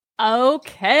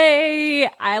Okay.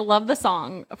 I love the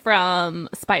song from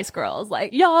Spice Girls.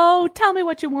 Like, yo, tell me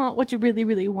what you want, what you really,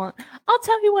 really want. I'll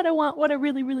tell you what I want, what I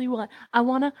really, really want. I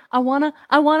wanna.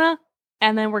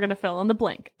 And then we're going to fill in the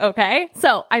blank. Okay.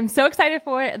 So I'm so excited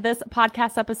for this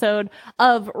podcast episode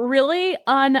of really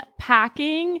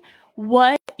unpacking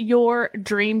what your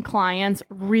dream clients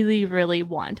really, really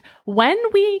want. When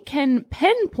we can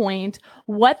pinpoint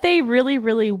what they really,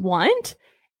 really want,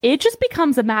 it just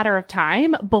becomes a matter of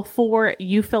time before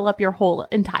you fill up your whole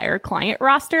entire client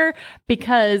roster.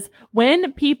 Because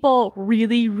when people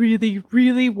really, really,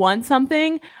 really want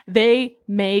something, they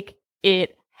make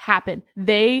it happen.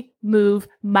 They move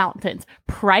mountains.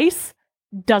 Price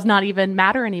does not even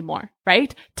matter anymore,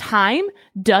 right? Time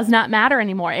does not matter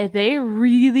anymore. If they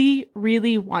really,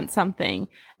 really want something,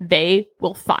 they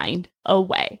will find a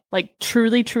way. Like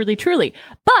truly, truly, truly.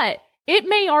 But it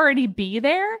may already be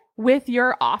there with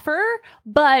your offer,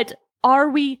 but are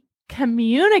we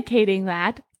communicating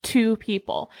that to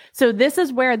people? So this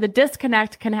is where the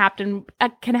disconnect can happen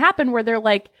where they're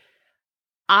like,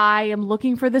 I am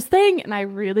looking for this thing and I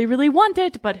really, really want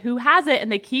it, but who has it? And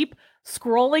they keep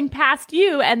scrolling past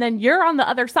you. And then you're on the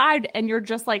other side and you're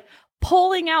just like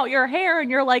pulling out your hair and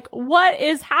you're like, what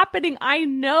is happening? I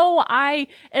know I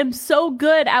am so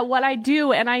good at what I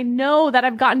do. And I know that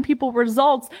I've gotten people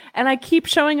results and I keep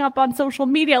showing up on social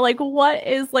media. Like, why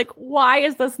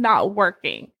is this not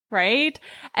working? Right?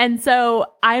 And so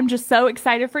I'm just so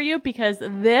excited for you because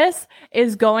this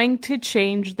is going to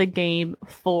change the game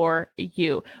for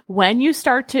you. When you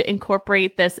start to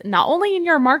incorporate this, not only in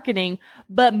your marketing,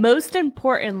 but most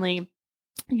importantly,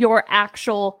 your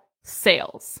actual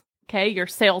sales. Okay. Your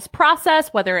sales process,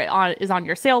 whether it is on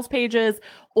your sales pages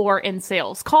or in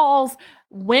sales calls,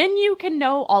 when you can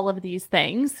know all of these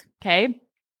things, okay,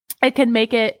 it can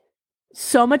make it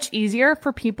so much easier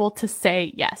for people to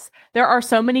say yes. There are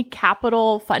so many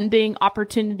capital funding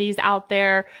opportunities out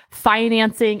there,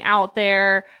 financing out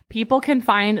there. People can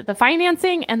find the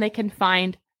financing and they can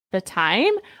find the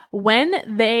time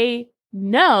when they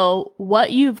know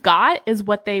what you've got is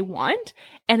what they want.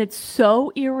 And it's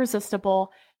so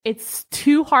irresistible. It's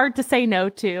too hard to say no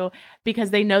to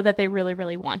because they know that they really,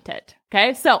 really want it.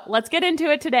 Okay, so let's get into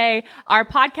it today. Our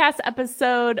podcast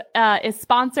episode is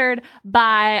sponsored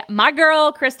by my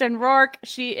girl, Kristen Rourke.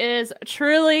 She is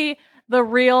truly the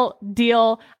real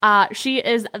deal. She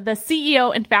is the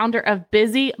CEO and founder of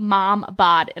Busy Mom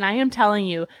Bod. And I am telling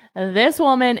you, this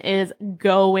woman is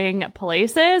going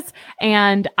places.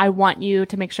 And I want you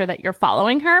to make sure that you're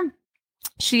following her.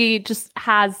 She just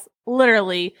has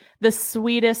literally the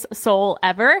sweetest soul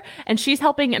ever. And she's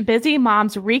helping busy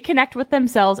moms reconnect with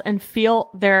themselves and feel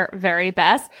their very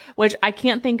best, which I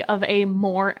can't think of a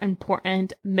more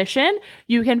important mission.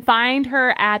 You can find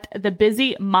her at the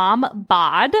Busy Mom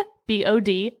Bod,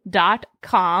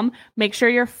 BOD.com. Make sure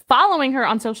you're following her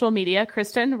on social media,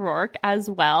 Kristen Rourke as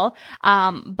well.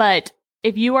 But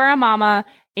if you are a mama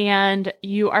and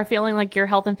you are feeling like your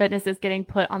health and fitness is getting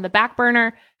put on the back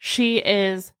burner, she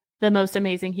is the most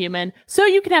amazing human. So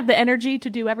you can have the energy to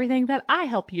do everything that I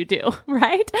help you do,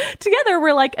 right? Together,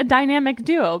 we're like a dynamic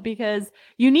duo because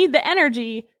you need the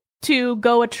energy to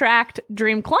go attract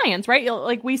dream clients, right?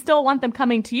 Like we still want them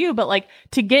coming to you, but like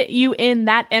to get you in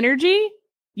that energy,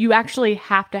 you actually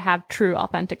have to have true,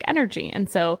 authentic energy. And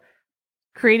so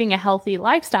creating a healthy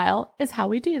lifestyle is how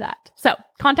we do that. So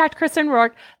contact Kristen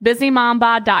Rourke,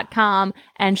 busymombod.com,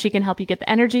 and she can help you get the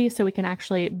energy so we can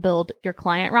actually build your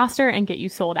client roster and get you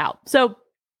sold out. So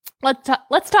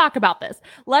let's talk about this.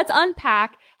 Let's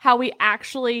unpack how we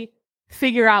actually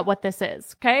figure out what this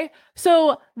is. Okay.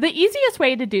 So the easiest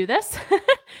way to do this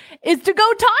is to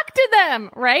go talk to them,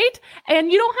 right?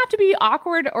 And you don't have to be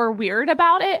awkward or weird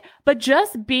about it, but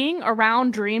just being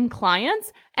around dream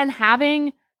clients and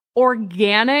having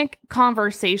organic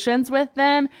conversations with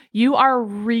them, you are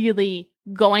really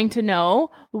going to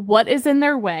know what is in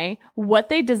their way, what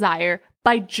they desire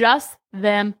by just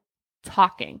them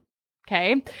talking.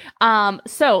 Okay.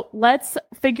 So let's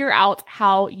figure out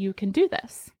how you can do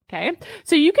this. Okay.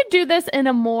 So you could do this in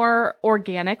a more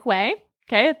organic way.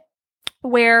 Okay.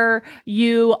 Where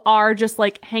you are just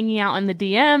like hanging out in the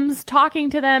DMs, talking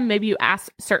to them. Maybe you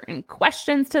ask certain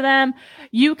questions to them.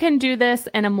 You can do this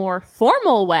in a more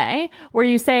formal way where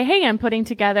you say, hey, I'm putting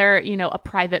together, a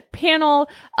private panel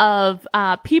of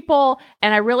people.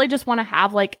 And I really just want to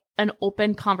have like an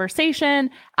open conversation,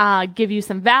 give you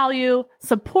some value,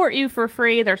 support you for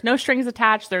free. There's no strings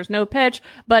attached. There's no pitch,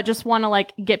 but just want to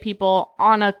like get people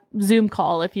on a Zoom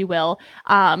call, if you will,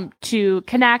 to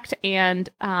connect and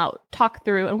talk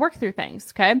through and work through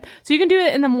things. Okay. So you can do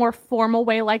it in a more formal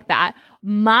way like that.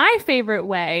 My favorite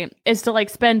way is to like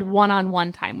spend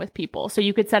one-on-one time with people. So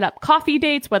you could set up coffee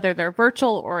dates, whether they're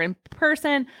virtual or in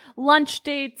person, lunch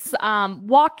dates,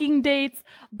 walking dates,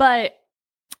 but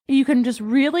you can just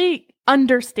really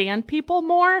understand people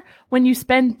more when you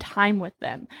spend time with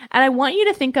them. And I want you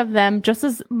to think of them just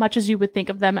as much as you would think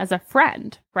of them as a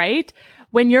friend, right?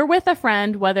 When you're with a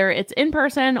friend, whether it's in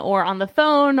person or on the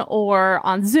phone or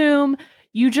on Zoom,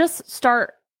 you just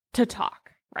start to talk.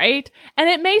 Right? And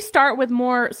it may start with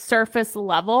more surface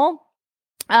level,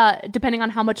 depending on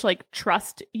how much like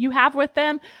trust you have with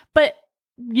them, but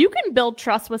you can build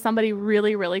trust with somebody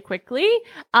really, really quickly.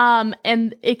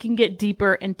 And it can get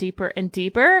deeper and deeper and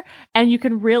deeper. And you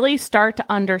can really start to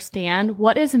understand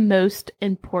what is most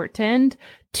important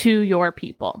to your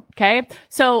people. Okay.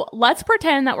 So let's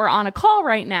pretend that we're on a call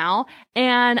right now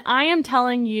and I am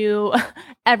telling you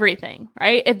everything,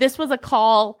 right? If this was a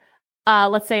call,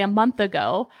 let's say a month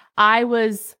ago, I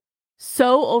was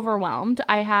so overwhelmed.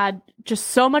 I had just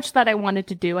so much that I wanted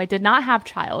to do. I did not have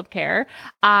childcare.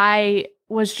 I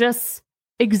was just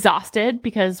exhausted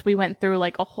because we went through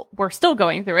like we're still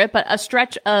going through it, but a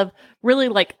stretch of really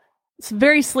like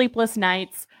very sleepless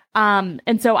nights.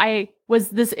 And so it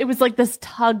was like this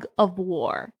tug of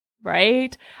war,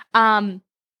 right? And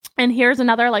here's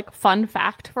another like fun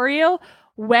fact for you.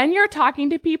 When you're talking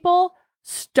to people,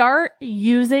 start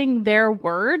using their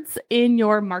words in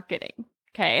your marketing.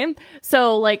 Okay.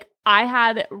 So like I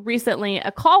had recently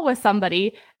a call with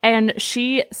somebody and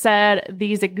she said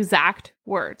these exact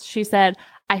words. She said,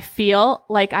 I feel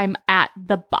like I'm at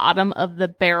the bottom of the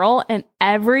barrel and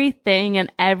everything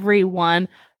and everyone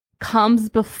comes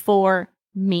before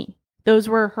me. Those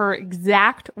were her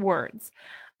exact words.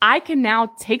 I can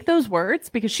now take those words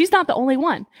because she's not the only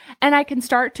one and I can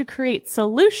start to create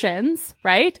solutions,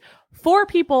 right? For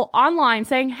people online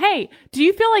saying, hey, do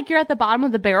you feel like you're at the bottom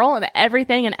of the barrel and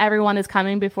everything and everyone is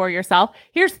coming before yourself?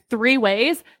 Here's 3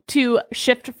 ways to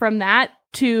shift from that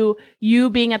to you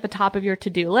being at the top of your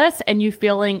to-do list and you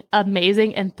feeling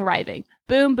amazing and thriving.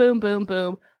 Boom, boom, boom,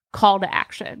 boom. Call to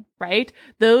action, right?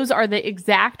 Those are the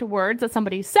exact words that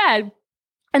somebody said.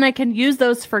 And I can use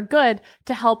those for good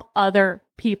to help other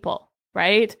people,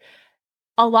 right?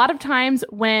 A lot of times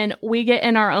when we get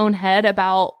in our own head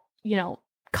about,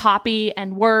 copy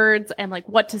and words and like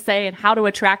what to say and how to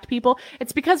attract people,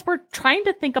 it's because we're trying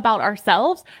to think about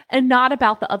ourselves and not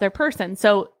about the other person.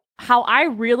 So how I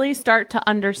really start to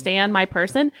understand my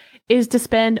person is to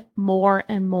spend more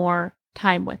and more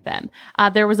time with them.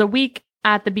 There was a week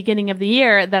at the beginning of the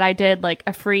year that I did like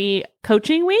a free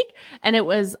coaching week and it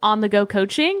was on the go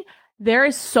coaching. There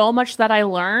is so much that I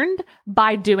learned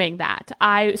by doing that.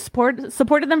 I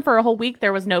supported them for a whole week.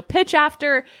 There was no pitch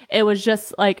after. It was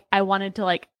just like, I wanted to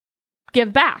like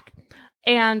give back.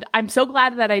 And I'm so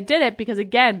glad that I did it because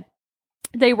again,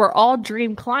 they were all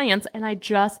dream clients and I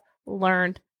just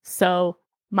learned so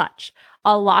much.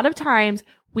 A lot of times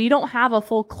we don't have a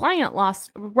full client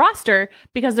roster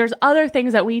because there's other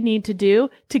things that we need to do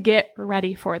to get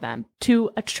ready for them, to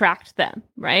attract them,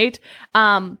 right?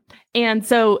 And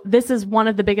so this is one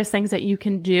of the biggest things that you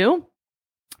can do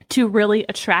to really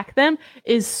attract them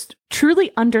is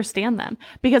truly understand them.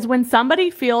 Because when somebody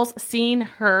feels seen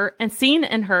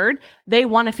and heard, they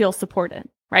want to feel supported,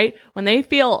 right? When they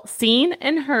feel seen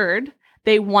and heard,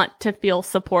 they want to feel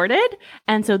supported.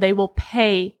 And so they will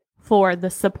pay for the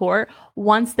support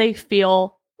once they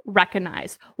feel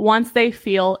recognized, once they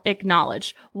feel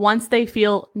acknowledged, once they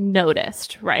feel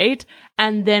noticed, right?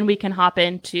 And then we can hop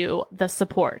into the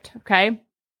support, okay?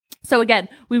 So again,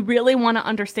 we really want to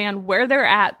understand where they're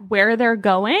at, where they're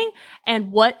going,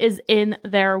 and what is in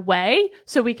their way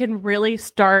so we can really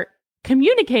start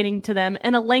communicating to them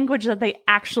in a language that they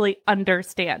actually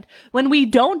understand. When we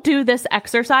don't do this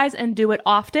exercise and do it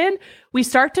often, we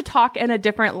start to talk in a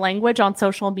different language on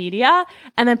social media.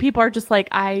 And then people are just like,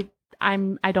 I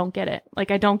don't get it. Like,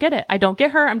 I don't get it. I don't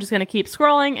get her. I'm just going to keep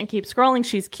scrolling and keep scrolling.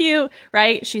 She's cute,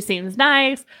 right? She seems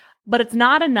nice, but it's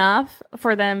not enough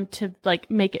for them to like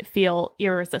make it feel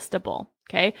irresistible.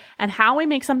 Okay. And how we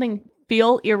make something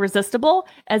feel irresistible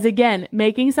is again,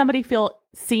 making somebody feel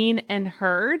seen and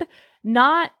heard,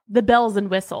 not the bells and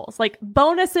whistles. Like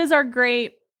bonuses are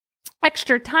great.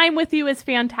 Extra time with you is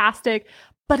fantastic,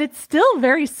 but it's still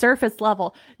very surface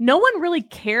level. No one really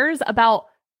cares about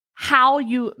how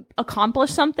you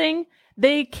accomplish something.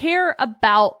 They care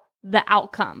about the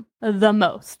outcome the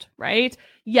most, right?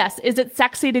 Yes. Is it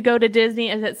sexy to go to Disney?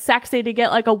 Is it sexy to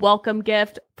get like a welcome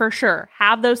gift? For sure.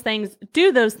 Have those things,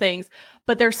 do those things,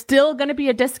 but there's still going to be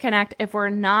a disconnect if we're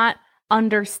not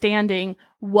understanding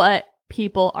what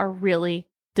people are really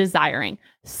desiring.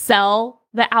 Sell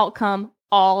the outcome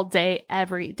all day,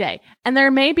 every day. And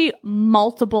there may be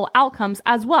multiple outcomes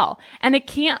as well. And it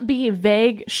can't be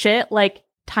vague shit like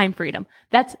time freedom.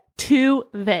 That's too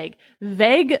vague.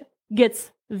 Vague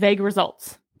gets vague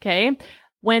results. Okay.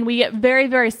 When we get very,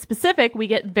 very specific, we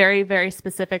get very, very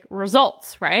specific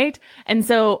results, right? And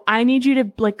so I need you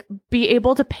to like be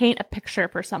able to paint a picture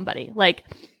for somebody. Like,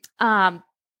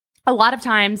 a lot of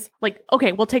times, like,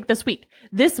 okay, we'll take this week.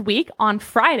 This week on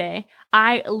Friday,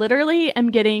 I literally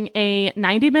am getting a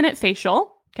 90-minute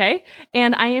facial. Okay.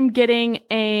 And I am getting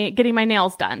my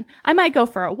nails done. I might go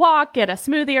for a walk, get a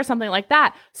smoothie or something like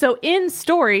that. So in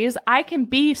stories, I can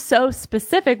be so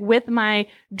specific with my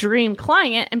dream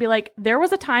client and be like, there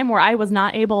was a time where I was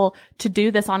not able to do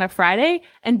this on a Friday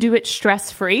and do it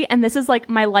stress-free. And this is like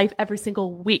my life every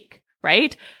single week,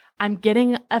 right? I'm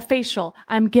getting a facial.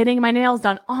 I'm getting my nails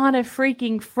done on a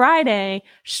freaking Friday,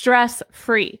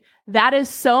 stress-free. That is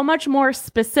so much more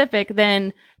specific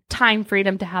than time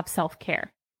freedom to have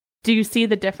self-care. Do you see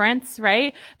the difference,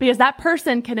 right? Because that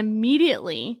person can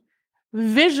immediately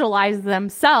visualize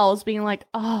themselves being like,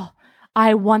 oh,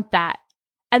 I want that.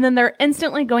 And then they're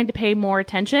instantly going to pay more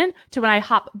attention to when I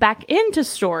hop back into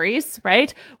stories,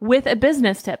 right? With a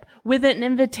business tip, with an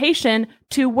invitation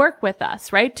to work with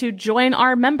us, right? To join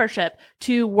our membership,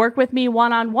 to work with me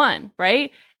one-on-one,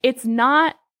 right? It's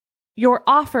not your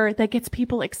offer that gets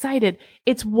people excited.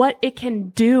 It's what it can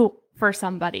do for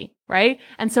somebody, right?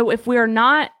 And so if we're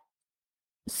not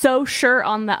so sure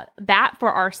on that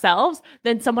for ourselves,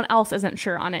 then someone else isn't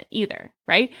sure on it either,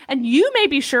 right? And you may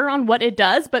be sure on what it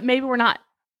does, but maybe we're not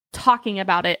talking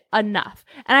about it enough.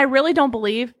 And I really don't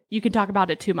believe you can talk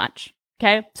about it too much.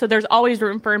 Okay. So there's always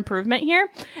room for improvement here.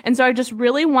 And so I just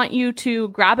really want you to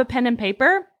grab a pen and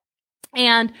paper,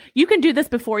 and you can do this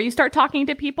before you start talking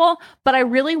to people, but I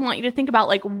really want you to think about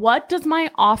like, what does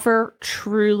my offer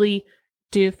truly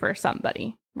do for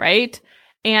somebody, right?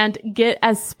 And get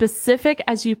as specific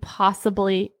as you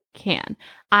possibly can.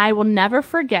 I will never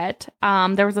forget,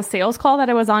 there was a sales call that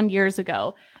I was on years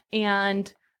ago,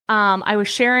 and I was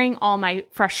sharing all my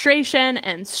frustration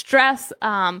and stress,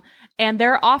 and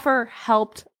their offer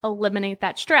helped eliminate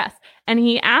that stress. And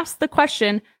he asked the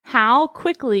question, how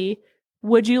quickly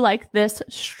would you like this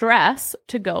stress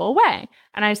to go away?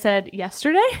 And I said,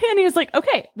 yesterday. And he was like,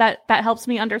 okay, that helps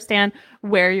me understand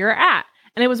where you're at.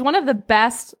 And it was one of the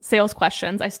best sales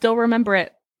questions. I still remember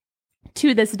it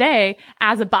to this day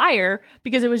as a buyer,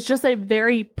 because it was just a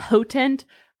very potent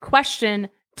question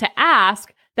to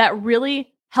ask that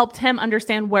really helped him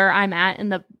understand where I'm at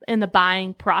in the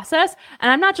buying process. And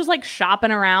I'm not just like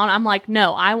shopping around. I'm like,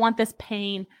 no, I want this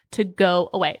pain to go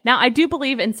away. Now, I do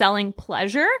believe in selling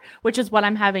pleasure, which is what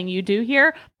I'm having you do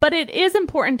here, but it is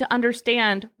important to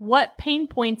understand what pain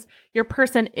points your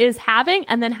person is having,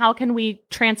 and then how can we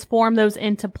transform those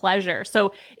into pleasure.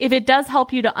 So if it does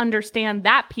help you to understand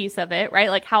that piece of it, right?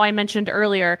 Like how I mentioned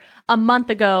earlier, a month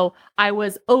ago, I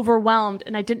was overwhelmed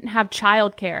and I didn't have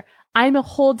childcare. I'm a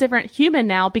whole different human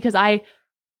now because I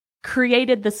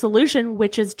created the solution,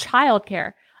 which is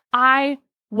childcare. I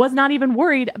was not even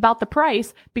worried about the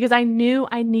price because I knew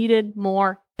I needed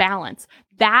more balance.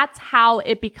 That's how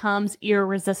it becomes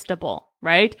irresistible,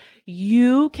 right?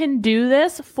 You can do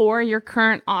this for your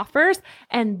current offers,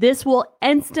 and this will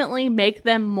instantly make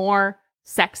them more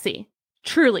sexy.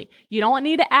 Truly. You don't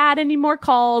need to add any more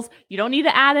calls. You don't need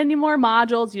to add any more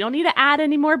modules. You don't need to add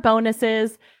any more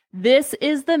bonuses. This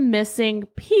is the missing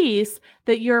piece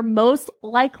that you're most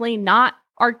likely not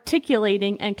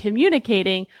articulating and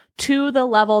communicating to the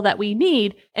level that we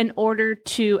need in order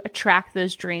to attract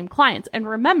those dream clients. And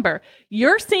remember,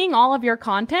 you're seeing all of your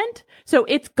content, so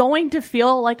it's going to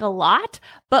feel like a lot,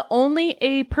 but only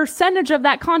a percentage of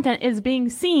that content is being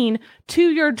seen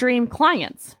to your dream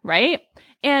clients, right?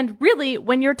 And really,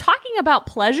 when you're talking about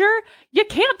pleasure, you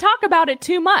can't talk about it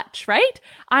too much, right?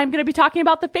 I'm going to be talking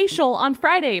about the facial on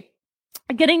Friday,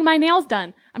 getting my nails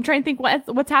done. I'm trying to think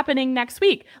what's happening next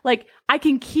week. Like, I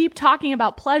can keep talking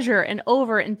about pleasure and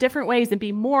over in different ways and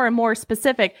be more and more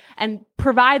specific and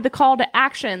provide the call to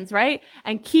actions, right?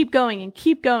 And keep going and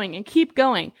keep going and keep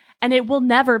going. And it will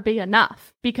never be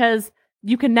enough because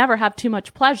you can never have too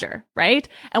much pleasure, right?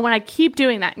 And when I keep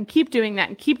doing that and keep doing that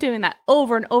and keep doing that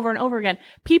over and over and over again,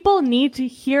 people need to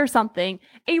hear something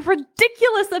a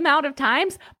ridiculous amount of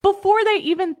times before they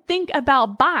even think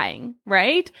about buying,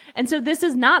 right? And so this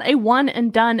is not a one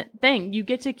and done thing. You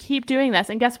get to keep doing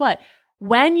this. And guess what?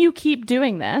 when you keep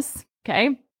doing this,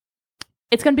 okay,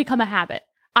 it's going to become a habit.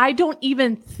 I don't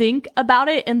even think about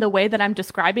it in the way that I'm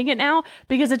describing it now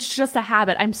because it's just a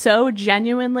habit. I'm so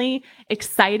genuinely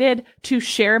excited to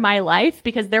share my life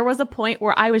because there was a point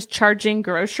where I was charging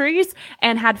groceries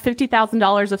and had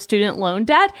 $50,000 of student loan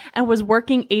debt and was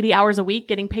working 80 hours a week,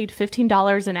 getting paid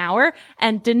 $15 an hour,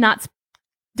 and did not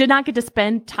get to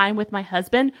spend time with my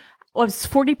husband. I was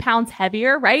 40 pounds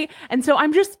heavier, right? And so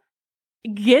I'm just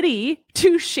giddy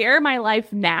to share my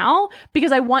life now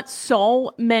because I want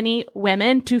so many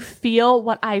women to feel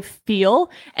what I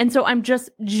feel. And so I'm just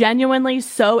genuinely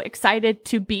so excited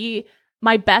to be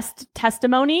my best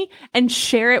testimony and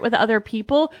share it with other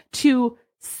people to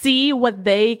see what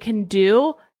they can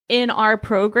do in our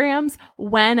programs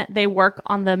when they work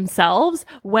on themselves,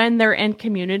 when they're in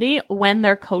community, when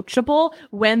they're coachable,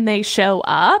 when they show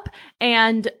up.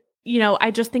 And I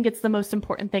just think it's the most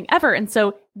important thing ever. And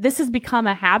so this has become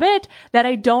a habit that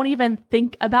I don't even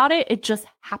think about it. It just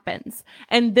happens.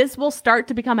 And this will start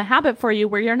to become a habit for you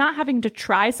where you're not having to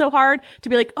try so hard to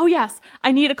be like, oh yes,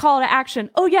 I need a call to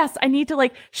action. Oh yes, I need to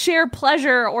share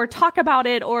pleasure or talk about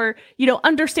it or,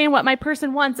 understand what my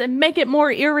person wants and make it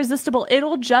more irresistible.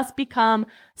 It'll just become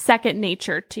second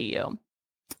nature to you.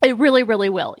 It really, really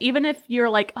will. Even if you're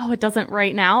like, oh, it doesn't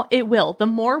right now, it will. The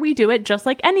more we do it, just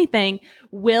like anything,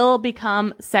 will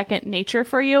become second nature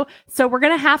for you. So we're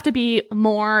going to have to be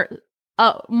more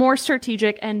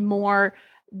strategic and more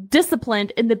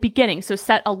disciplined in the beginning. So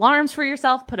set alarms for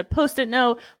yourself, put a Post-it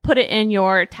note, put it in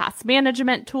your task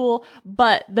management tool.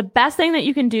 But the best thing that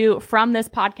you can do from this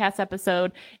podcast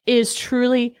episode is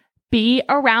truly be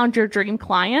around your dream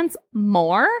clients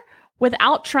more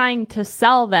without trying to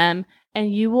sell them.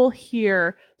 And you will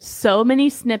hear so many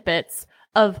snippets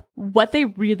of what they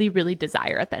really, really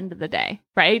desire at the end of the day,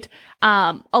 right?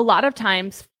 A lot of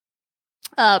times,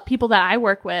 people that I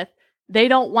work with, they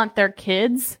don't want their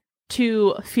kids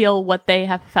to feel what they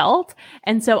have felt.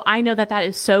 And so I know that that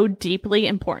is so deeply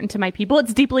important to my people.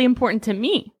 It's deeply important to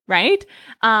me, right?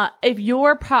 If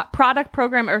your product,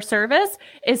 program, or service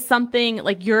is something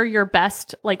like you're your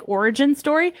best origin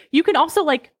story, you can also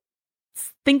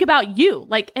think about you,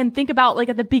 and think about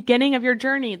at the beginning of your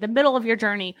journey, the middle of your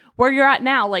journey, where you're at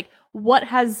now, what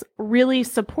has really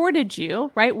supported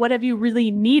you, right? What have you really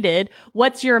needed?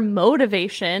 What's your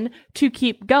motivation to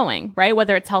keep going, right?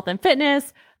 Whether it's health and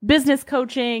fitness, business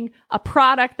coaching, a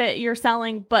product that you're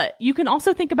selling, but you can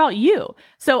also think about you.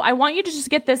 So I want you to just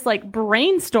get this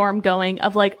brainstorm going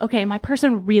of okay, my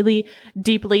person really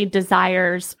deeply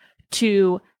desires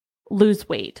to lose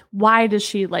weight. Why does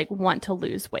she want to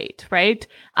lose weight? Right.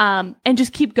 And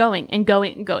just keep going and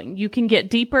going and going. You can get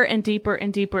deeper and deeper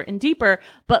and deeper and deeper,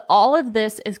 but all of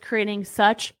this is creating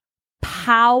such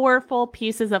powerful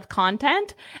pieces of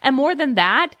content. And more than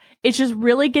that, it's just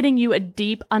really getting you a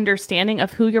deep understanding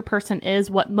of who your person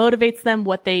is, what motivates them,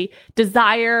 what they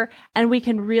desire. And we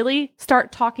can really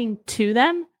start talking to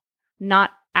them,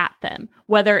 not at them,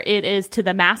 whether it is to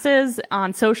the masses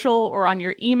on social or on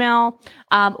your email,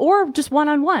 or just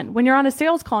one-on-one. When you're on a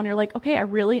sales call and you're like, okay, I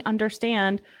really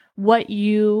understand what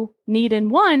you need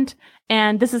and want,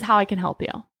 and this is how I can help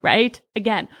you, right?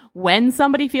 Again, when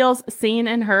somebody feels seen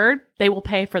and heard, they will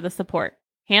pay for the support.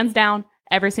 Hands down,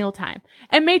 every single time.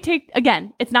 It may take,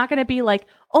 again, it's not going to be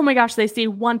oh my gosh, they see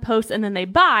one post and then they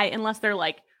buy unless they're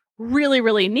really,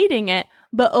 really needing it.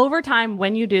 But over time,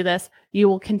 when you do this, you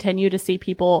will continue to see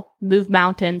people move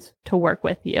mountains to work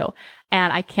with you.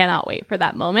 And I cannot wait for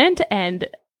that moment. And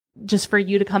just for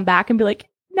you to come back and be like,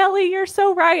 Nellie, you're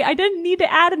so right. I didn't need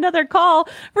to add another call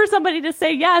for somebody to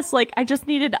say yes. I just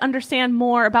needed to understand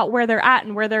more about where they're at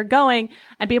and where they're going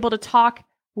and be able to talk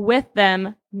with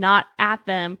them, not at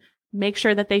them. Make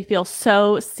sure that they feel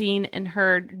so seen and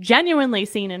heard, genuinely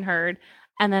seen and heard,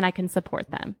 and then I can support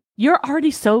them. You're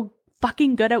already so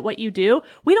fucking good at what you do.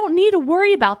 We don't need to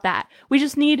worry about that. We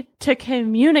just need to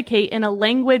communicate in a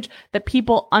language that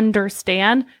people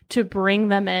understand to bring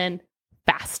them in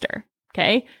faster.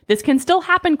 Okay. This can still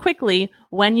happen quickly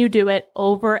when you do it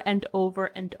over and over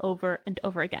and over and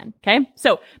over again. Okay.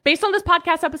 So based on this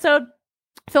podcast episode,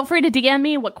 feel free to DM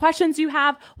me what questions you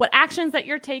have, what actions that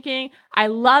you're taking. I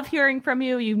love hearing from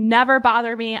you. You never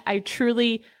bother me. I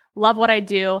truly love what I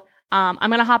do. I'm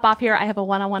going to hop off here. I have a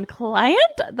one-on-one client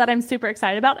that I'm super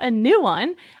excited about, a new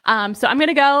one. So I'm going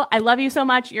to go. I love you so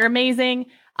much. You're amazing.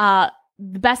 The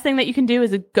best thing that you can do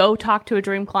is go talk to a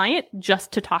dream client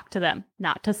just to talk to them,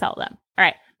 not to sell them. All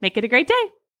right. Make it a great day.